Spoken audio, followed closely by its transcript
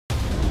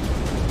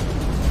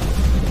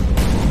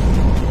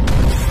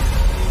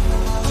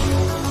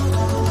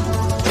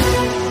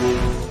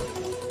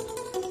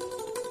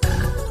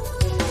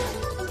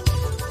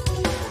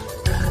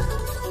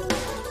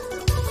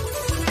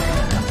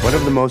One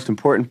of the most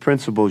important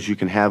principles you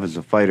can have as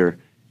a fighter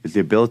is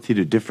the ability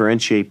to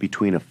differentiate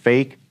between a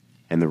fake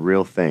and the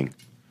real thing.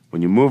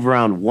 When you move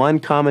around, one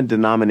common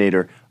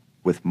denominator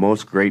with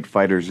most great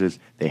fighters is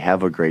they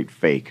have a great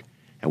fake.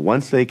 And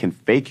once they can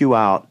fake you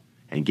out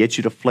and get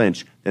you to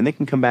flinch, then they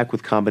can come back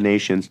with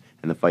combinations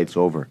and the fight's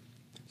over.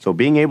 So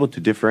being able to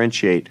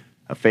differentiate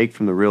a fake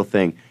from the real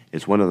thing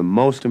is one of the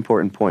most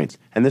important points.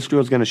 And this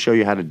drill is going to show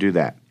you how to do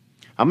that.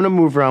 I'm going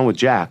to move around with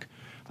Jack.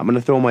 I'm going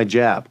to throw my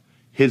jab.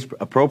 His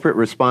appropriate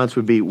response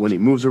would be, when he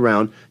moves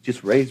around,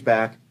 just raise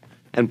back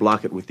and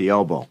block it with the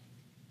elbow.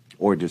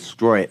 Or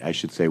destroy it, I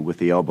should say, with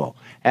the elbow.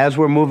 As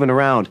we're moving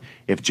around,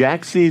 if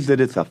Jack sees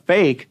that it's a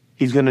fake,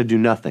 he's going to do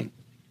nothing.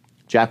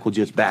 Jack will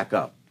just back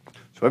up.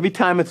 So every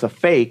time it's a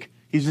fake,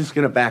 he's just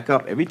going to back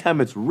up. Every time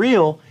it's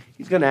real,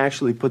 he's going to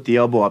actually put the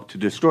elbow up to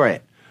destroy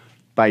it.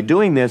 By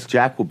doing this,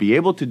 Jack will be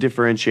able to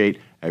differentiate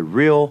a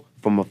real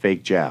from a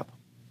fake jab.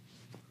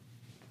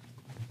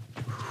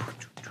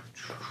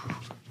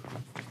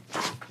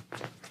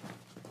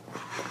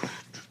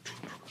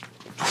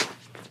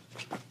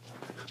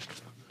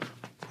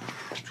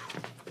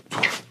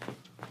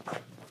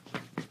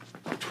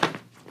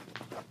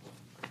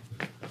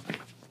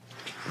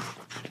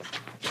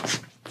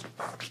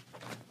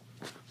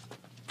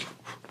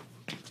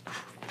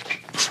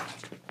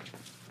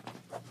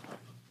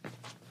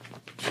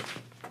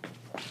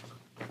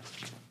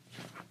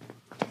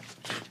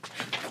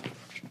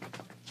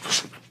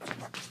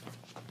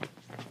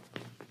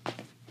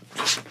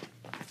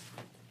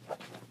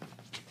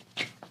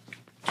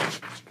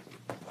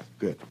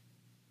 Good.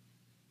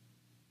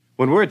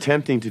 When we're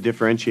attempting to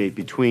differentiate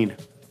between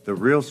the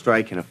real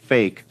strike and a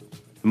fake,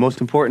 the most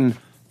important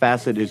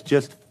facet is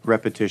just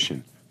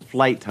repetition,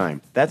 flight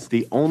time. That's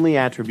the only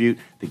attribute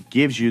that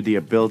gives you the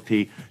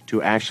ability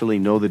to actually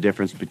know the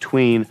difference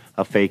between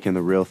a fake and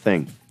the real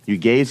thing. You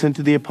gaze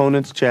into the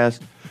opponent's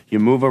chest, you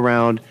move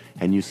around,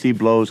 and you see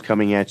blows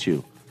coming at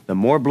you. The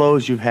more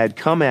blows you've had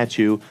come at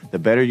you, the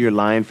better your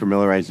line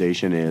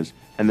familiarization is,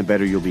 and the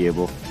better you'll be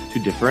able to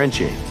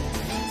differentiate.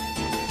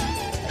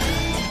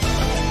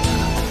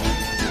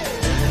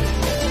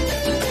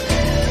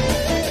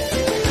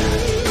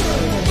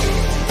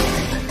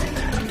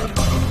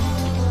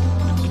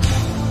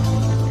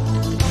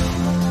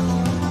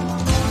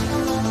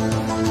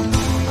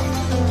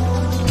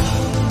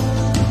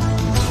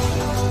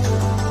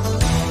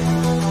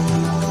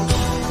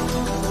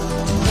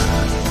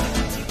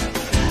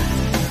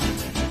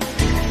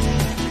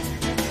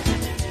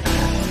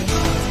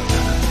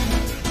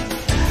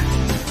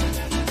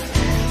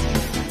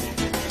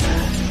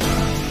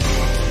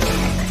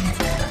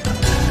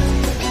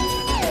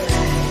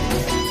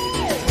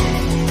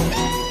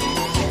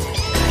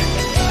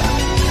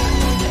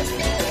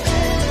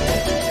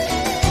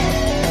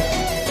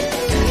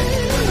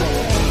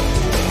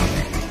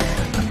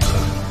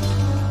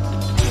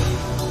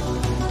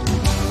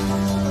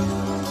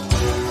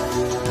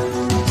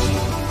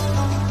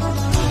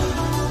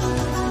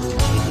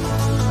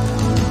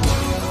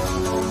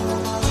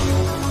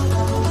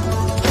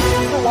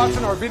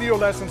 Watching our video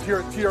lessons here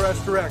at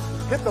TRS Direct.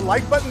 Hit the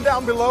like button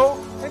down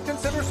below and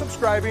consider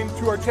subscribing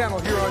to our channel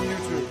here on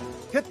YouTube.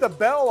 Hit the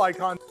bell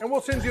icon and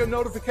we'll send you a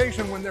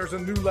notification when there's a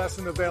new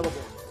lesson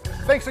available.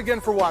 Thanks again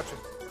for watching.